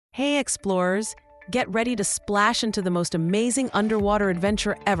Hey explorers, get ready to splash into the most amazing underwater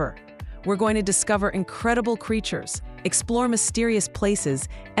adventure ever. We're going to discover incredible creatures, explore mysterious places,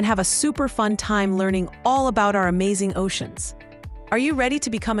 and have a super fun time learning all about our amazing oceans. Are you ready to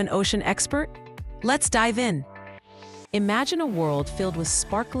become an ocean expert? Let's dive in. Imagine a world filled with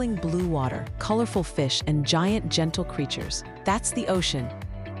sparkling blue water, colorful fish, and giant, gentle creatures. That's the ocean.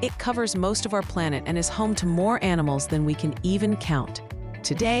 It covers most of our planet and is home to more animals than we can even count.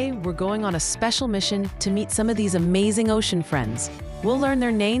 Today, we're going on a special mission to meet some of these amazing ocean friends. We'll learn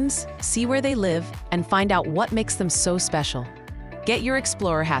their names, see where they live, and find out what makes them so special. Get your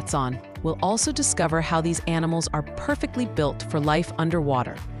explorer hats on. We'll also discover how these animals are perfectly built for life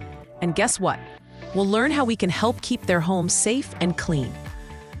underwater. And guess what? We'll learn how we can help keep their homes safe and clean.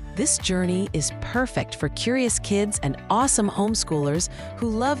 This journey is perfect for curious kids and awesome homeschoolers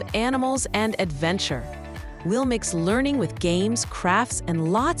who love animals and adventure. We'll mix learning with games, crafts,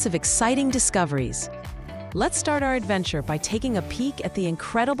 and lots of exciting discoveries. Let's start our adventure by taking a peek at the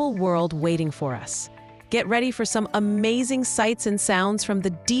incredible world waiting for us. Get ready for some amazing sights and sounds from the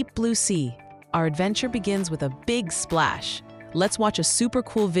deep blue sea. Our adventure begins with a big splash. Let's watch a super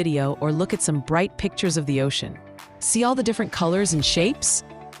cool video or look at some bright pictures of the ocean. See all the different colors and shapes?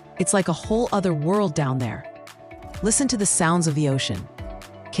 It's like a whole other world down there. Listen to the sounds of the ocean.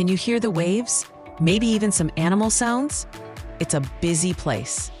 Can you hear the waves? Maybe even some animal sounds? It's a busy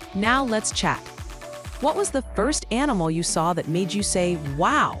place. Now let's chat. What was the first animal you saw that made you say,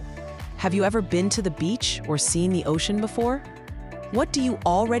 wow? Have you ever been to the beach or seen the ocean before? What do you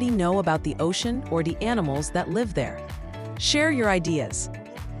already know about the ocean or the animals that live there? Share your ideas.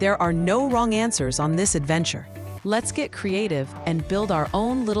 There are no wrong answers on this adventure. Let's get creative and build our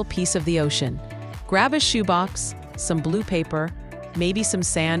own little piece of the ocean. Grab a shoebox, some blue paper, maybe some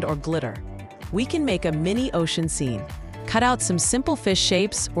sand or glitter. We can make a mini ocean scene. Cut out some simple fish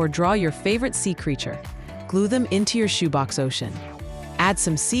shapes or draw your favorite sea creature. Glue them into your shoebox ocean. Add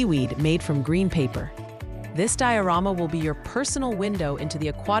some seaweed made from green paper. This diorama will be your personal window into the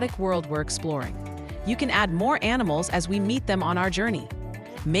aquatic world we're exploring. You can add more animals as we meet them on our journey.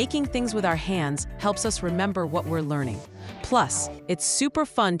 Making things with our hands helps us remember what we're learning. Plus, it's super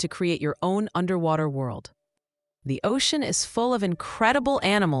fun to create your own underwater world. The ocean is full of incredible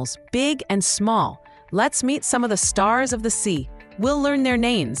animals, big and small. Let's meet some of the stars of the sea. We'll learn their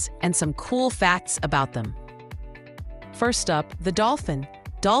names and some cool facts about them. First up, the dolphin.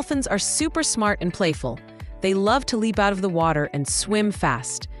 Dolphins are super smart and playful. They love to leap out of the water and swim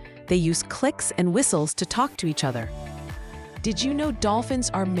fast. They use clicks and whistles to talk to each other. Did you know dolphins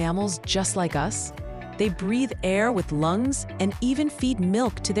are mammals just like us? They breathe air with lungs and even feed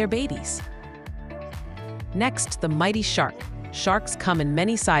milk to their babies. Next, the mighty shark. Sharks come in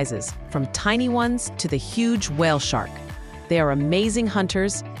many sizes, from tiny ones to the huge whale shark. They are amazing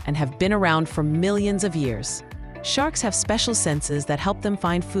hunters and have been around for millions of years. Sharks have special senses that help them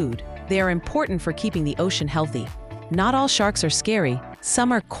find food. They are important for keeping the ocean healthy. Not all sharks are scary,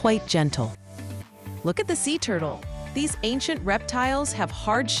 some are quite gentle. Look at the sea turtle. These ancient reptiles have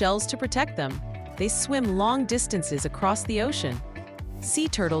hard shells to protect them. They swim long distances across the ocean. Sea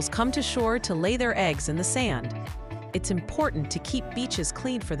turtles come to shore to lay their eggs in the sand. It's important to keep beaches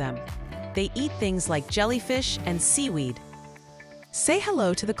clean for them. They eat things like jellyfish and seaweed. Say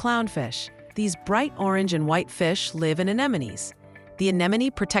hello to the clownfish. These bright orange and white fish live in anemones. The anemone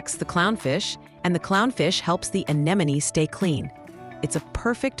protects the clownfish, and the clownfish helps the anemone stay clean. It's a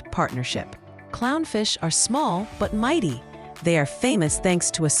perfect partnership. Clownfish are small but mighty. They are famous thanks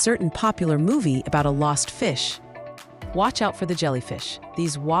to a certain popular movie about a lost fish. Watch out for the jellyfish.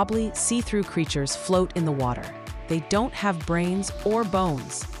 These wobbly, see-through creatures float in the water. They don't have brains or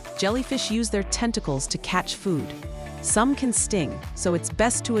bones. Jellyfish use their tentacles to catch food. Some can sting, so it's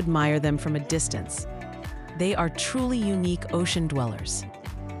best to admire them from a distance. They are truly unique ocean dwellers.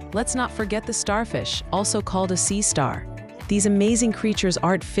 Let's not forget the starfish, also called a sea star. These amazing creatures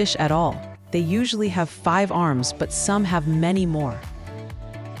aren't fish at all. They usually have 5 arms, but some have many more.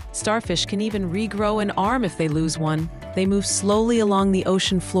 Starfish can even regrow an arm if they lose one. They move slowly along the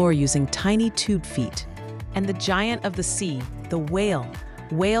ocean floor using tiny tube feet. And the giant of the sea, the whale.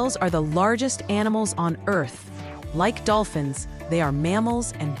 Whales are the largest animals on Earth. Like dolphins, they are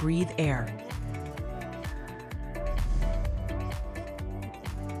mammals and breathe air.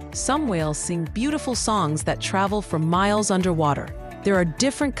 Some whales sing beautiful songs that travel for miles underwater. There are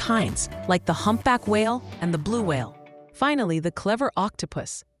different kinds, like the humpback whale and the blue whale. Finally, the clever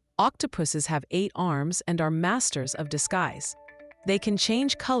octopus. Octopuses have 8 arms and are masters of disguise. They can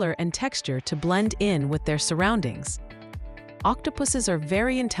change color and texture to blend in with their surroundings. Octopuses are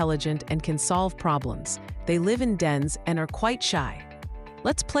very intelligent and can solve problems. They live in dens and are quite shy.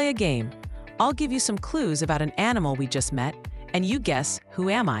 Let's play a game. I'll give you some clues about an animal we just met, and you guess, who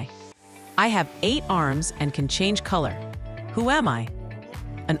am I? I have 8 arms and can change color. Who am I?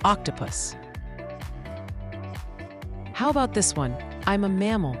 An octopus. How about this one? I'm a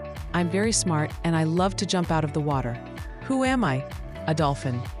mammal. I'm very smart and I love to jump out of the water. Who am I? A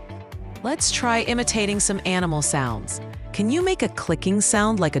dolphin. Let's try imitating some animal sounds. Can you make a clicking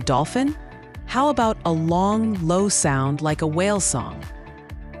sound like a dolphin? How about a long, low sound like a whale song?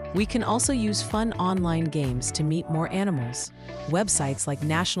 We can also use fun online games to meet more animals. Websites like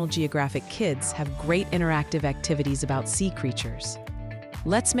National Geographic Kids have great interactive activities about sea creatures.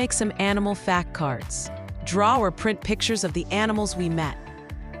 Let's make some animal fact cards. Draw or print pictures of the animals we met.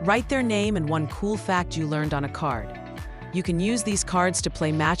 Write their name and one cool fact you learned on a card. You can use these cards to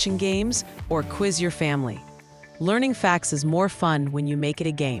play matching games or quiz your family. Learning facts is more fun when you make it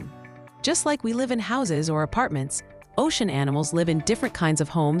a game. Just like we live in houses or apartments, ocean animals live in different kinds of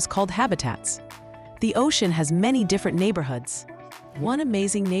homes called habitats. The ocean has many different neighborhoods. One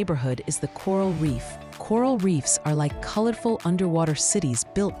amazing neighborhood is the coral reef. Coral reefs are like colorful underwater cities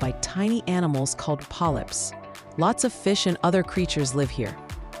built by tiny animals called polyps. Lots of fish and other creatures live here.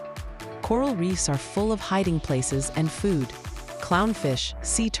 Coral reefs are full of hiding places and food. Clownfish,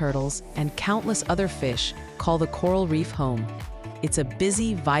 sea turtles, and countless other fish call the coral reef home. It's a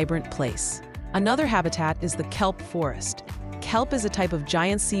busy, vibrant place. Another habitat is the kelp forest. Kelp is a type of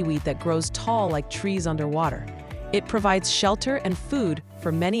giant seaweed that grows tall like trees underwater. It provides shelter and food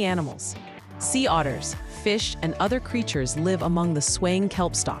for many animals. Sea otters, fish, and other creatures live among the swaying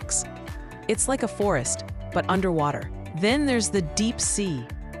kelp stalks. It's like a forest, but underwater. Then there's the deep sea.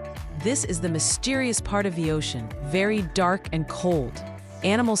 This is the mysterious part of the ocean, very dark and cold.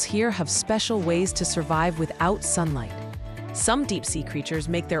 Animals here have special ways to survive without sunlight. Some deep-sea creatures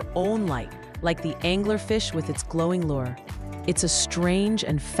make their own light, like the anglerfish with its glowing lure. It's a strange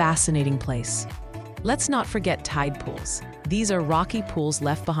and fascinating place. Let's not forget tide pools. These are rocky pools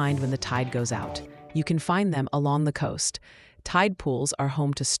left behind when the tide goes out. You can find them along the coast. Tide pools are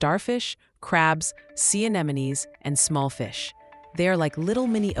home to starfish, crabs, sea anemones, and small fish. They are like little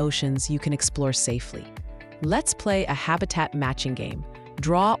mini oceans you can explore safely. Let's play a habitat matching game.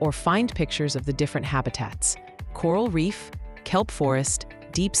 Draw or find pictures of the different habitats: coral reef, kelp forest,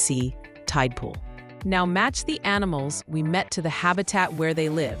 deep sea, tide pool. Now match the animals we met to the habitat where they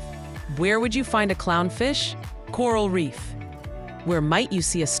live. Where would you find a clownfish? Coral reef. Where might you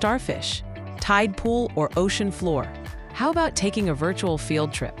see a starfish? Tide pool or ocean floor? How about taking a virtual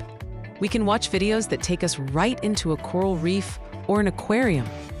field trip? We can watch videos that take us right into a coral reef or an aquarium.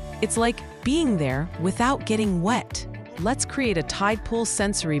 It's like being there without getting wet. Let's create a tide pool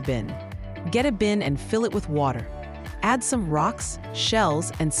sensory bin. Get a bin and fill it with water. Add some rocks,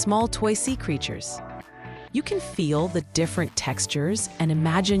 shells, and small toy sea creatures. You can feel the different textures and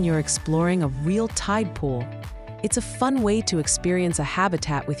imagine you're exploring a real tide pool. It's a fun way to experience a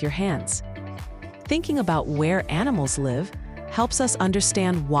habitat with your hands. Thinking about where animals live helps us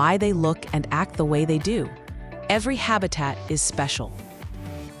understand why they look and act the way they do. Every habitat is special.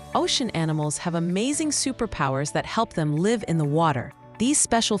 Ocean animals have amazing superpowers that help them live in the water. These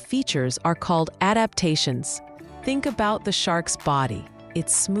special features are called adaptations. Think about the shark's body.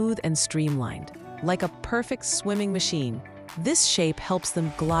 It's smooth and streamlined, like a perfect swimming machine. This shape helps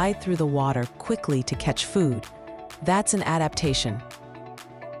them glide through the water quickly to catch food. That's an adaptation.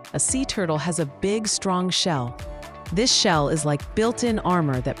 A sea turtle has a big, strong shell. This shell is like built-in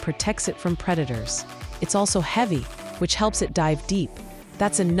armor that protects it from predators. It's also heavy, which helps it dive deep.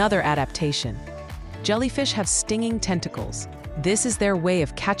 That's another adaptation. Jellyfish have stinging tentacles. This is their way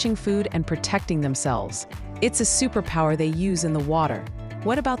of catching food and protecting themselves. It's a superpower they use in the water.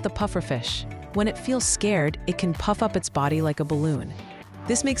 What about the pufferfish? When it feels scared, it can puff up its body like a balloon.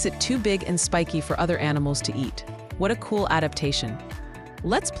 This makes it too big and spiky for other animals to eat. What a cool adaptation.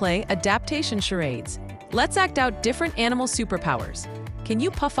 Let's play adaptation charades. Let's act out different animal superpowers. Can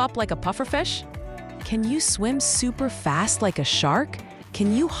you puff up like a pufferfish? Can you swim super fast like a shark?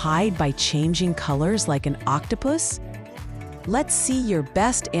 Can you hide by changing colors like an octopus? Let's see your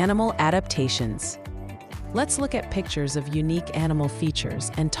best animal adaptations. Let's look at pictures of unique animal features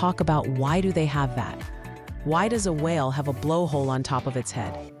and talk about why do they have that. Why does a whale have a blowhole on top of its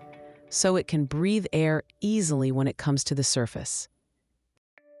head? So it can breathe air easily when it comes to the surface.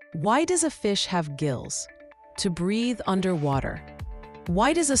 Why does a fish have gills? To breathe underwater.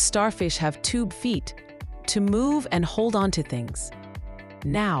 Why does a starfish have tube feet? To move and hold on to things.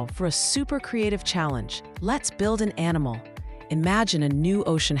 Now, for a super creative challenge, let's build an animal. Imagine a new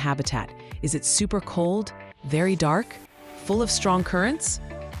ocean habitat. Is it super cold, very dark, full of strong currents?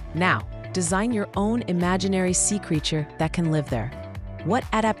 Now, design your own imaginary sea creature that can live there. What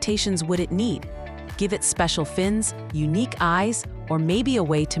adaptations would it need? Give it special fins, unique eyes, or maybe a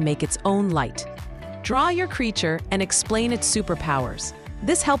way to make its own light. Draw your creature and explain its superpowers.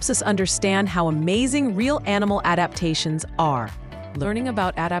 This helps us understand how amazing real animal adaptations are. Learning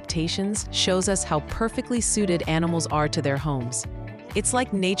about adaptations shows us how perfectly suited animals are to their homes. It's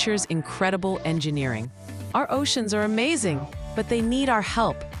like nature's incredible engineering. Our oceans are amazing, but they need our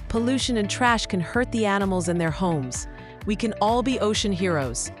help. Pollution and trash can hurt the animals and their homes. We can all be ocean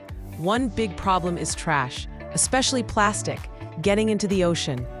heroes. One big problem is trash, especially plastic, getting into the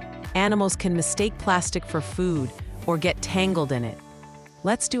ocean. Animals can mistake plastic for food or get tangled in it.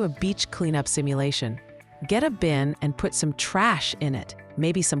 Let's do a beach cleanup simulation. Get a bin and put some trash in it,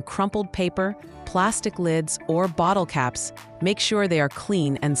 maybe some crumpled paper, plastic lids, or bottle caps. Make sure they are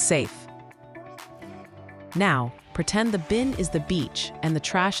clean and safe. Now, pretend the bin is the beach and the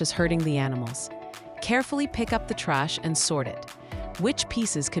trash is hurting the animals. Carefully pick up the trash and sort it. Which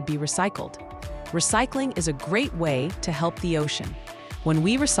pieces could be recycled? Recycling is a great way to help the ocean. When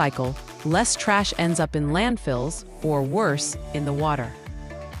we recycle, less trash ends up in landfills, or worse, in the water.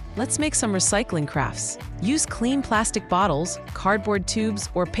 Let's make some recycling crafts. Use clean plastic bottles, cardboard tubes,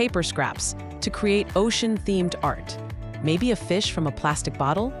 or paper scraps to create ocean-themed art. Maybe a fish from a plastic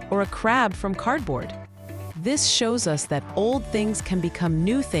bottle or a crab from cardboard. This shows us that old things can become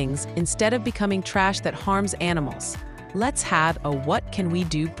new things instead of becoming trash that harms animals. Let's have a "what can we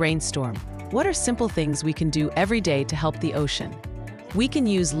do" brainstorm. What are simple things we can do every day to help the ocean? We can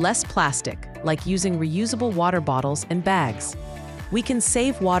use less plastic, like using reusable water bottles and bags. We can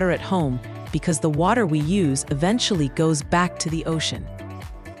save water at home because the water we use eventually goes back to the ocean.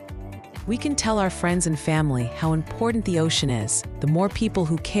 We can tell our friends and family how important the ocean is. The more people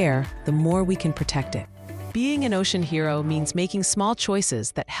who care, the more we can protect it. Being an ocean hero means making small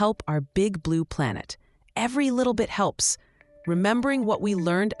choices that help our big blue planet. Every little bit helps. Remembering what we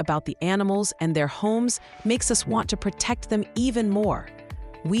learned about the animals and their homes makes us want to protect them even more.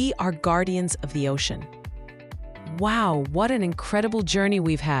 We are guardians of the ocean. Wow, what an incredible journey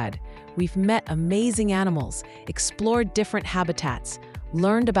we've had. We've met amazing animals, explored different habitats,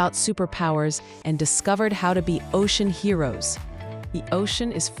 learned about superpowers, and discovered how to be ocean heroes. The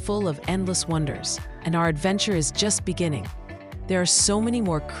ocean is full of endless wonders, and our adventure is just beginning. There are so many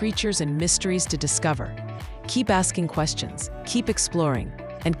more creatures and mysteries to discover. Keep asking questions, keep exploring,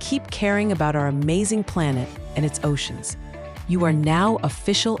 and keep caring about our amazing planet and its oceans. You are now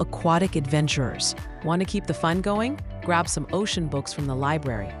official aquatic adventurers. Want to keep the fun going? Grab some ocean books from the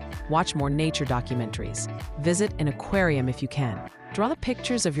library. Watch more nature documentaries. Visit an aquarium if you can. Draw the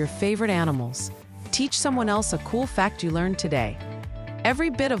pictures of your favorite animals. Teach someone else a cool fact you learned today. Every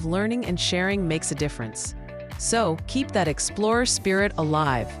bit of learning and sharing makes a difference. So keep that explorer spirit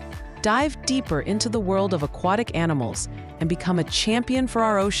alive. Dive deeper into the world of aquatic animals and become a champion for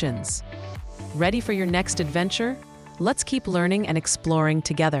our oceans. Ready for your next adventure? Let's keep learning and exploring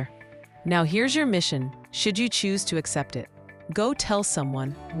together. Now here's your mission, should you choose to accept it. Go tell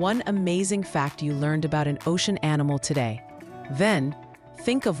someone one amazing fact you learned about an ocean animal today. Then,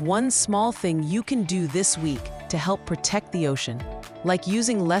 think of one small thing you can do this week to help protect the ocean, like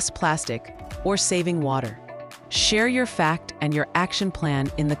using less plastic or saving water. Share your fact and your action plan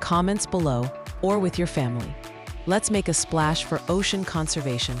in the comments below or with your family. Let's make a splash for ocean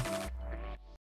conservation.